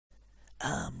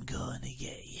I'm gonna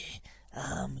get you.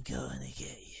 I'm gonna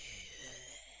get you.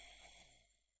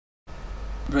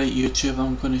 Right, YouTube,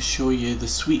 I'm going to show you the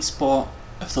sweet spot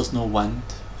if there's no wind.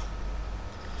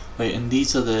 Right, and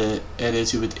these are the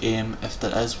areas you would aim if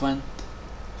there is wind.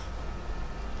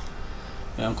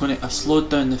 Right, I've slowed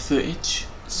down the footage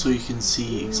so you can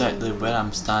see exactly where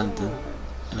I'm standing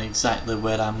and exactly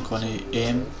where I'm going to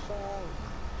aim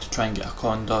to try and get a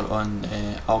condor on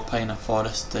Alpina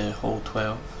Forest Hole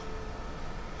 12.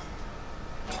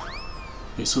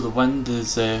 Right, so the wind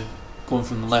is going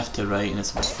from left to right and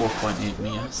it's about 4.8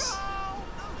 metres.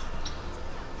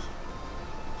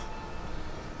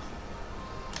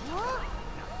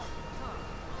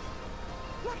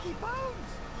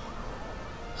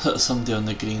 Somebody on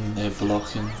the green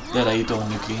blocking their idol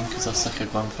on the green because they're sick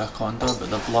of going for a condor, but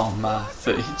they're blocking my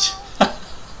footage.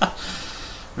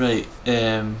 Right,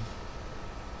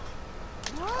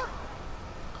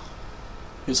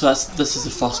 so this is the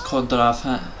first condor I've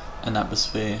hit, and that was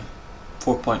 4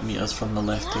 metres from the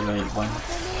left to right one.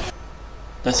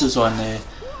 This is on the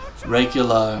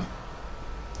regular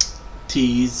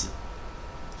tees,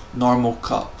 normal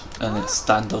cup, and it's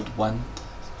standard wind,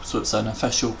 so it's an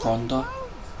official condor.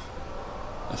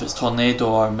 If it's tornado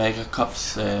or mega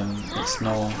cups, it's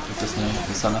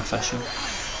unofficial.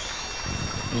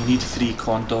 You need 3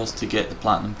 condors to get the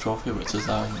platinum trophy, which is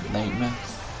a nightmare.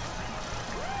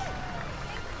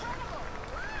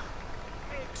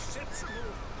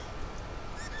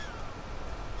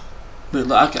 But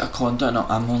look, I get a condor and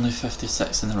I'm only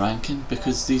 56 in the ranking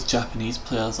because these Japanese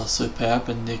players are superb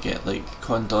and they get like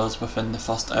condors within the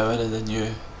first hour of the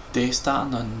new day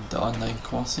starting on the online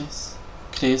courses.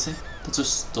 Crazy. They're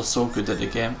so good at the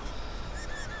game.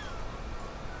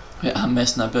 Right, I'm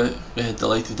messing about,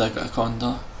 delighted I got a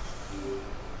condor.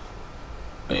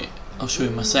 Right, I'll show you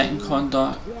my second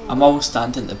condor. I'm always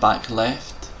standing at the back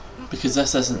left because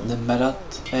this isn't the mirrored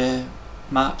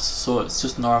maps, so it's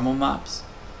just normal maps.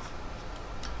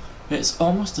 Right, it's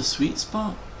almost a sweet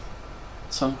spot,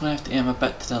 so I'm going to have to aim a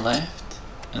bit to the left,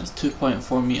 and it's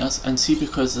 2.4 metres, and see,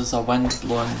 because there's a wind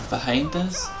blowing behind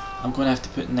us, I'm going to have to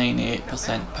put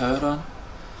 98% power on.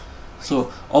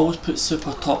 So always put super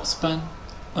topspin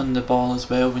on the ball as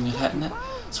well when you're hitting it.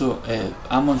 So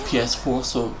I'm on PS4,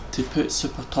 so to put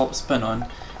super topspin on,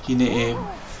 you need to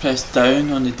press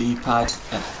down on the D-pad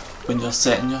when you're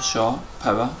setting your shot,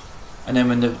 power, and then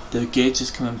when the gauge is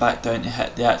coming back down to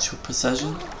hit the actual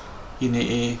precision, you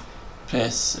need to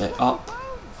press up,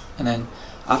 and then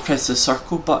I press the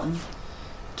circle button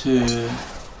to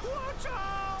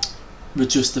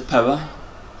reduce the power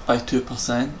by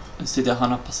 2%. Instead of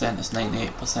 100%, it's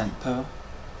 98% power.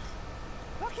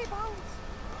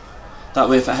 That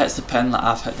way if it hits the pin like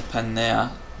I've hit the pin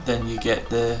there, then you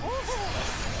get it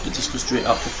just goes straight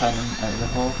up the pin and out of the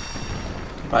hole.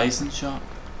 Rising shot.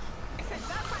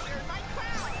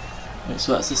 Right,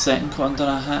 so that's the second condor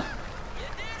I hit.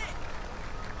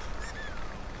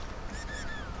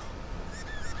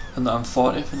 And I'm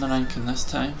 40th in the ranking this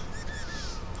time.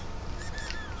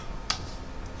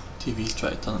 TV's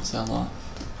trying to turn itself off.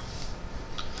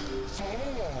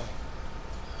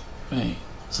 Right,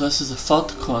 so this is the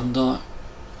third condor.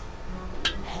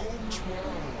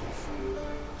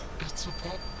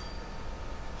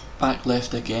 Back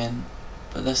left again,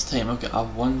 but this time I've got a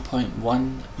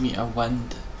 1.1 metre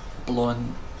wind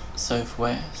blowing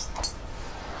southwest.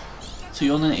 So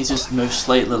you only need to just move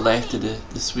slightly left of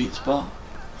the sweet spot.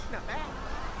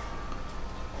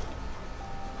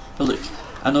 But look,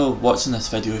 I know watching this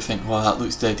video you think, well, that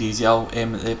looks dead easy, I'll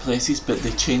aim at the places, but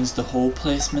they changed the hole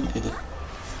placement of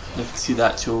see the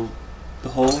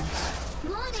hole?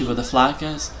 See where the flag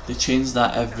is? They change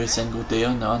that every single day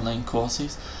on the online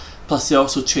courses. Plus they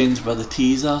also change where the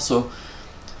tees are, so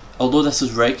although this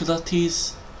is regular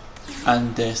tees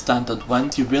and standard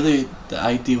wind, the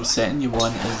ideal setting you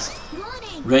want is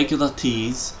regular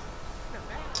tees,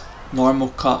 normal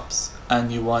cups,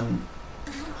 and you want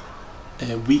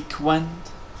weak wind.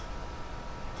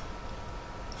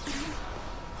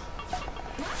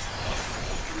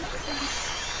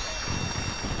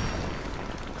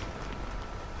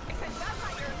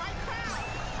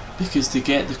 Because to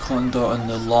get the condor on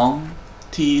the long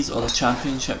tees or the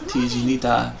championship tees, you need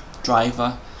a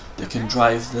driver that can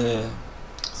drive like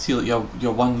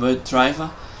your one wood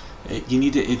driver. You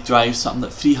need it to drive something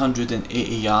like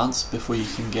 380 yards before you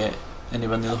can get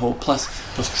anywhere near the hole. Plus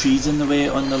there's trees in the way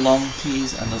on the long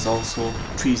tees, and there's also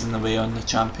trees in the way on the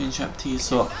championship tees,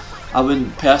 so I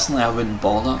wouldn't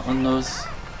bother on those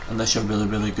unless you're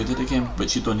really good at the game,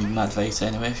 which you don't need my advice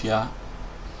anyway if you are.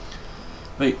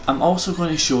 Right, I'm also going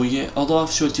to show you, although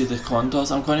I've showed you the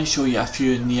condors, I'm going to show you a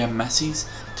few near misses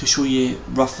to show you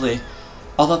roughly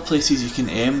other places you can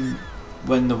aim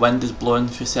when the wind is blowing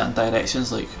for certain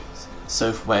directions, like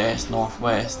southwest,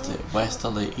 northwest,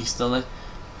 westerly, easterly.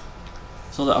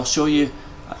 So that I'll show you,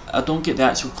 I don't get the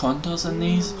actual contours in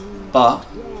these, but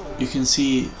you can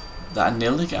see that I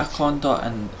nearly get a condor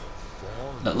and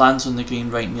it lands on the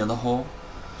green right near the hole.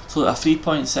 So a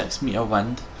 3.6 metre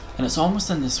wind, and it's almost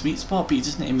in the sweet spot, but you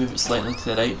just need to move it slightly to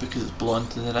the right because it's blowing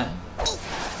to the right.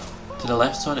 To the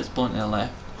left, sorry, it's blowing to the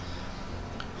left.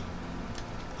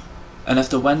 And if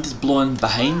the wind is blowing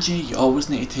behind you, you always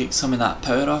need to take some of that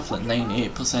power off, like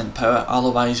 98% power,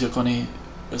 otherwise it's going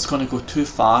to go too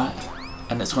far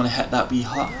and it's going to hit that wee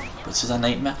hut, which is a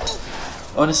nightmare.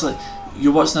 Honestly,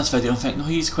 you're watching this video and think, no,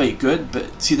 he's quite good,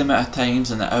 but see the amount of times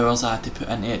and the hours I had to put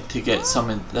into it to get some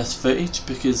of this footage,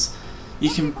 because you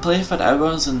can play for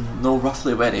hours and know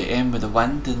roughly where to aim with the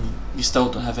wind and you still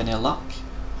don't have any luck.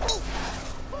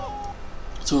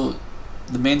 So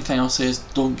the main thing I'll say is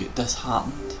don't get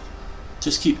disheartened.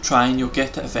 Just keep trying, you'll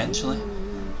get it eventually.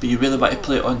 But you really want to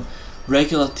play it on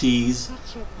regular tees,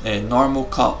 normal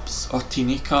cups or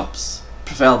teeny cups,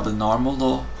 preferably normal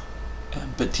though.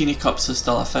 But teeny cups is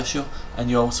still official, and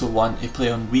you also want to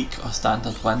play on weak or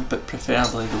standard wind, but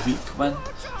preferably the weak wind.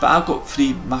 But I got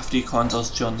my free condors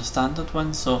during the standard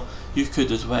wind, so you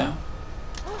could as well.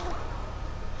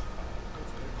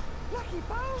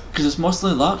 Because it's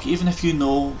mostly luck, even if you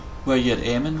know where you're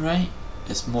aiming right,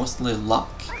 it's mostly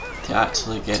luck to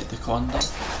actually get the condor.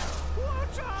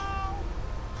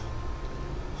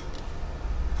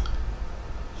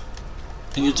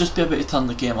 And you'll just be able to turn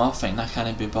the game off thinking I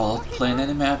can't be bothered playing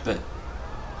anymore,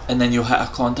 and then you'll hit a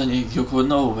condor and you'll go,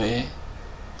 no way.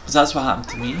 Because that's what happened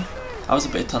to me. I was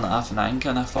about to turn it off in anger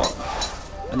and I thought,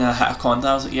 and then I hit a condor,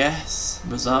 I was like, yes,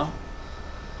 result.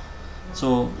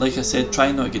 So like I said,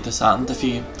 try not to get disheartened. If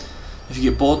you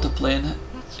get bored of playing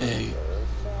it,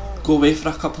 go away for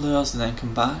a couple of hours and then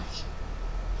come back.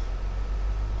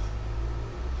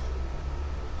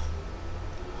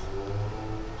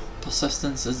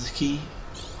 Persistence is the key.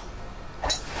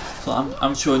 So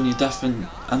I'm showing you different,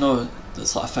 I know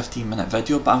it's like a 15-minute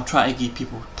video, but I'm trying to give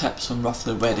people tips on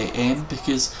roughly where to aim,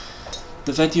 because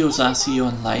the videos I see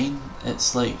online,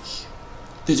 it's like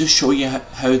they just show you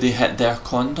how they hit their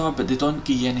condor, but they don't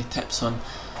give you any tips on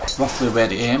roughly where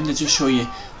to aim. They just show you,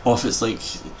 oh, if it's like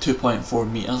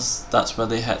 2.4 metres, that's where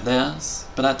they hit theirs,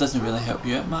 but that doesn't really help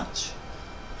you out much.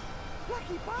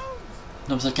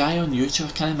 There was a guy on YouTube,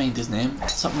 I can't mind his name,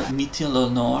 something like Meteor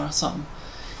Lenore or something.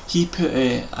 He put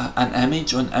an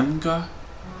image on Imgur,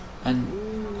 and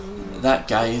that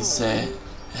guy's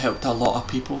helped a lot of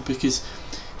people, because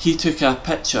he took a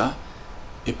picture,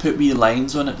 he put wee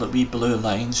lines on it, like wee blue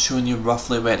lines, showing you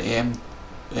roughly where to aim,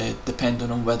 depending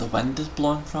on where the wind is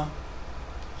blowing from.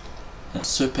 It's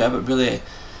superb. It really,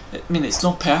 I mean, it's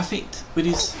not perfect where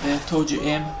he's told you to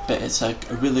aim, but it's a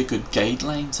really good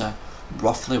guidelines of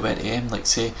roughly where to aim. Like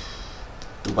say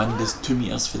the wind is 2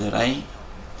 metres for the right,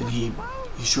 then he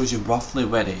shows you roughly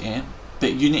where to aim,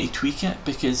 but you need to tweak it,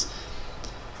 because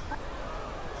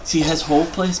see, his hole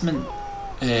placement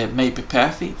might be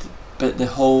perfect, but the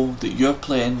hole that you're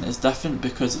playing is different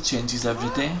because it changes every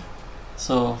day.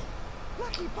 So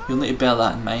you'll need to bear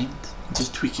that in mind and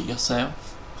just tweak it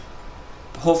yourself.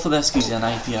 But hopefully this gives you an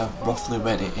idea of roughly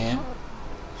where to aim.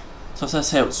 So if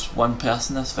this helps one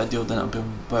person this video, then it'll be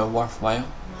well worthwhile.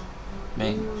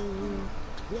 Right.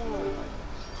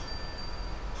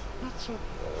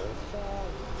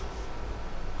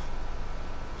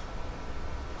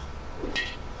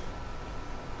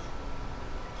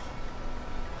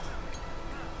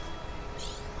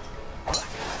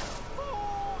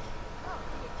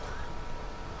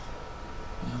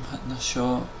 I'm hitting a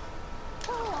shot.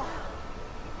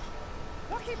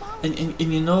 And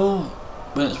you know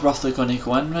when it's roughly going to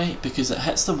go in, right? Because it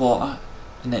hits the water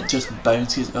and it just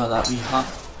bounces out of that wee hut.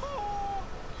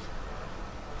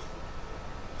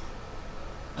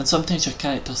 And sometimes your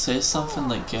character says something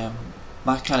like,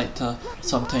 my character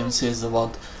sometimes says the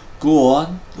word "go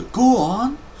on," like, "go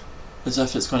on," as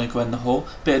if it's going to go in the hole.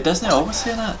 But it doesn't always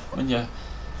say that when you're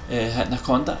hitting a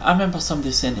condor. I remember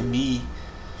somebody saying to me,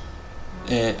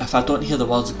 if I don't hear the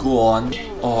words "go on"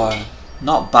 or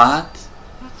 "not bad,"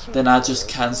 then I just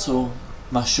cancel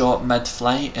my shot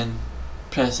mid-flight and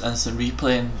press instant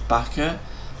replay and back out.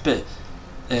 But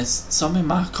some of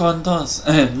my condors,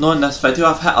 not in this video,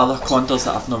 I've hit other condors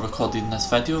that I've not recorded in this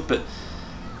video, but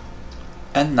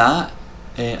in that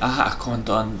I hit a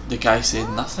condor and the guy said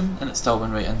nothing and it still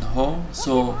went right in the hole.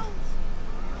 So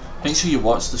make sure you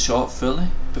watch the shot fully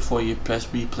before you press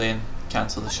replay and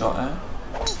cancel the shot out.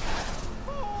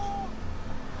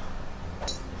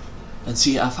 And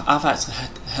see, I've actually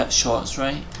hit shots,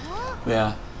 right,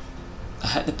 where I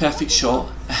hit the perfect shot,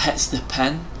 it hits the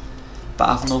pin, but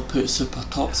I've not put super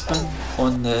topspin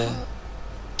on the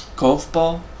golf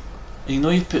ball. And you know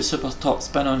you put super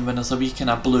topspin on when there's a wee kind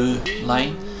of blue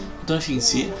line. I don't know if you can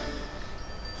see it.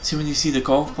 See when you see the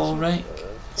golf ball, right?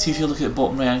 See if you look at the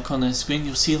bottom right hand corner of the screen,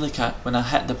 you'll see like when I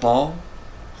hit the ball,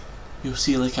 you'll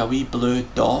see like a wee blue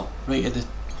dot right at the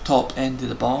top end of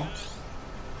the ball.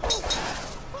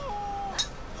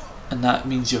 And that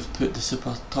means you've put the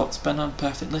super topspin on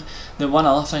perfectly. Now one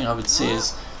other thing I would say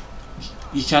is,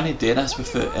 you can't do this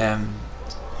without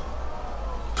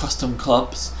custom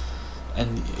clubs,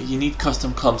 and you need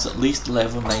custom clubs at least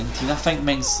level 19. I think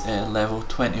mine's level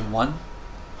 21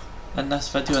 in this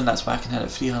video, and that's why I can hit it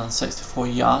 364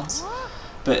 yards.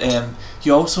 But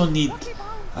you also need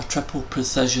a triple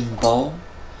precision ball.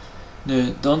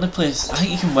 Now the only place, I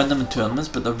think you can win them in tournaments,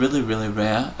 but they're really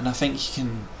rare, and I think you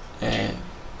can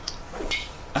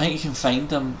find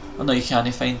them. Oh no, you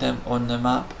can't find them on the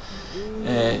map.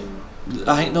 I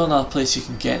think the only other place you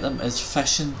can get them is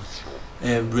fishing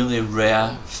really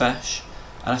rare fish,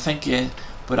 and I think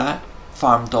but I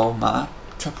farmed all my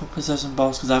triple precision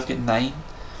balls because I've got 9.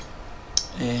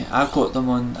 I've got them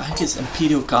on, I think it's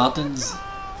Imperial Gardens,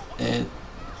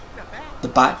 the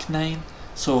back 9.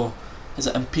 So is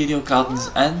it Imperial Gardens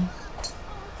Inn,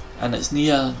 and it's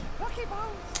near,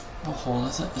 what hole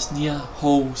is it? It's near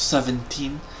hole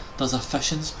 17. There's a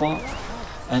fishing spot,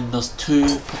 and there's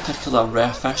 2 particular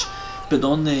rare fish, but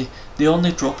they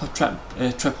only drop a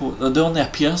triple. They only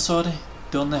appear. Sorry,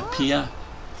 they only appear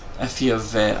if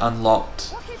you've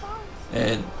unlocked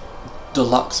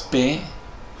Deluxe Bait.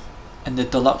 And the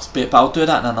Deluxe Bait, but I'll do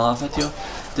that in another video.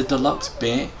 The Deluxe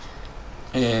Bait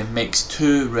makes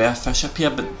 2 rare fish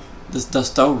appear, but they're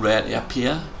still rare to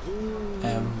appear.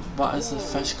 What is the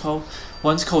fish called?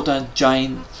 One's called a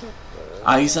Giant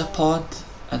Isopod,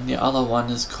 and the other one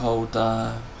is called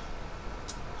the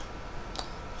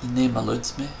name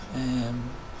eludes me.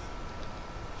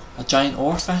 A Giant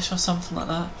Oarfish or something like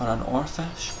that, or an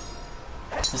Oarfish.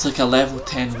 It's like a level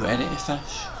 10 rarity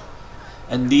fish.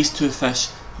 And these 2 fish,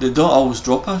 they don't always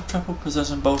drop a triple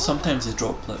precision ball. Sometimes they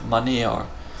drop like money or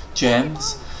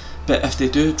gems, but if they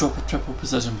do drop a triple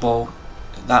precision ball,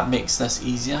 that makes this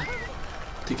easier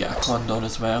to get a Condor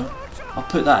as well. I'll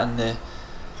put that in the,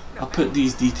 I'll put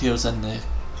these details in the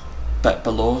bit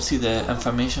below. See the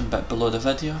information bit below the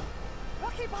video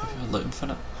if you're looking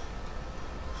for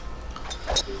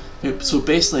it. So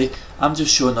basically I'm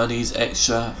just showing all these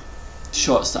extra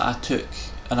shots that I took,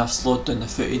 and I've slowed down the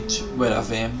footage where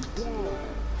I've aimed,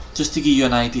 just to give you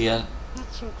an idea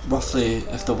roughly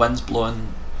if the wind's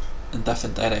blowing in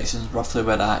different directions, roughly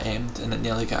where I aimed, and it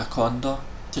nearly got a Condor,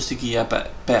 just to give you a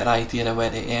bit better idea of where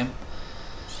to aim.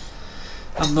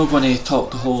 I'm not going to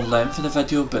talk the whole length of the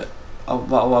video, but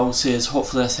what I will say is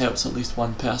hopefully this helps at least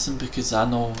one person, because I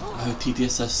know how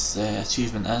tedious this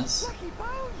achievement is.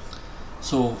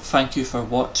 So thank you for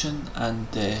watching, and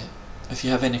if you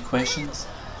have any questions,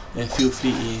 feel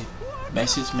free to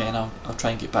message me, and I'll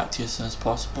try and get back to you as soon as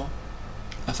possible,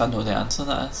 if I know the answer,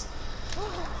 that is.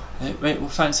 Right, well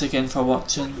thanks again for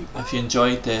watching. If you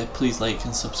enjoyed, please like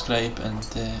and subscribe, and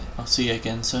I'll see you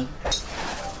again soon.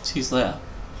 See you later.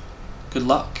 Good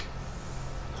luck.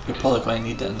 You're probably going to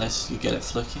need it unless you get it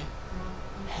fluky.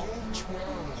 Hole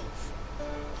 12.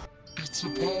 It's a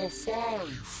par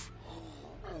 5.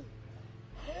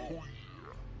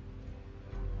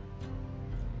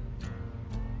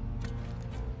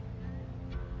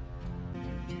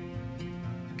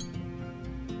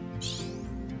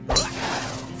 Oh yeah.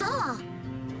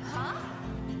 Huh?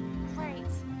 Great.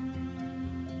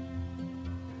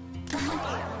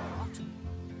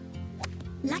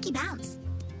 Lucky bounce.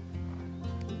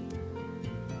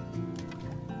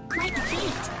 Quite the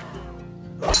feat.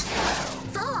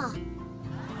 4.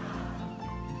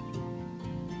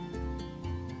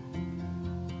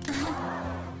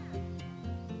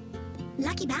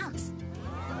 Lucky bounce.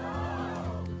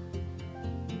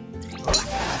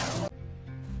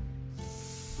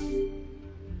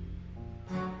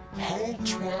 Hole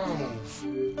 12.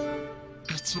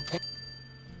 It's a par.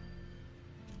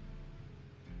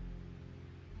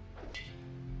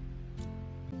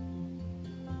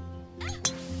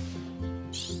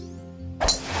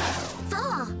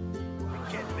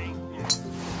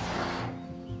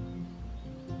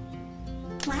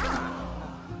 Wow.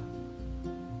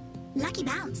 Lucky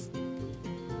bounce.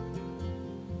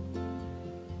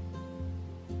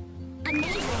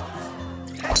 Amazing.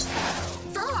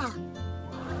 4.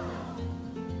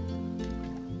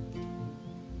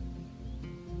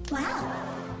 Wow.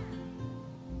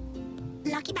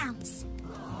 Lucky bounce.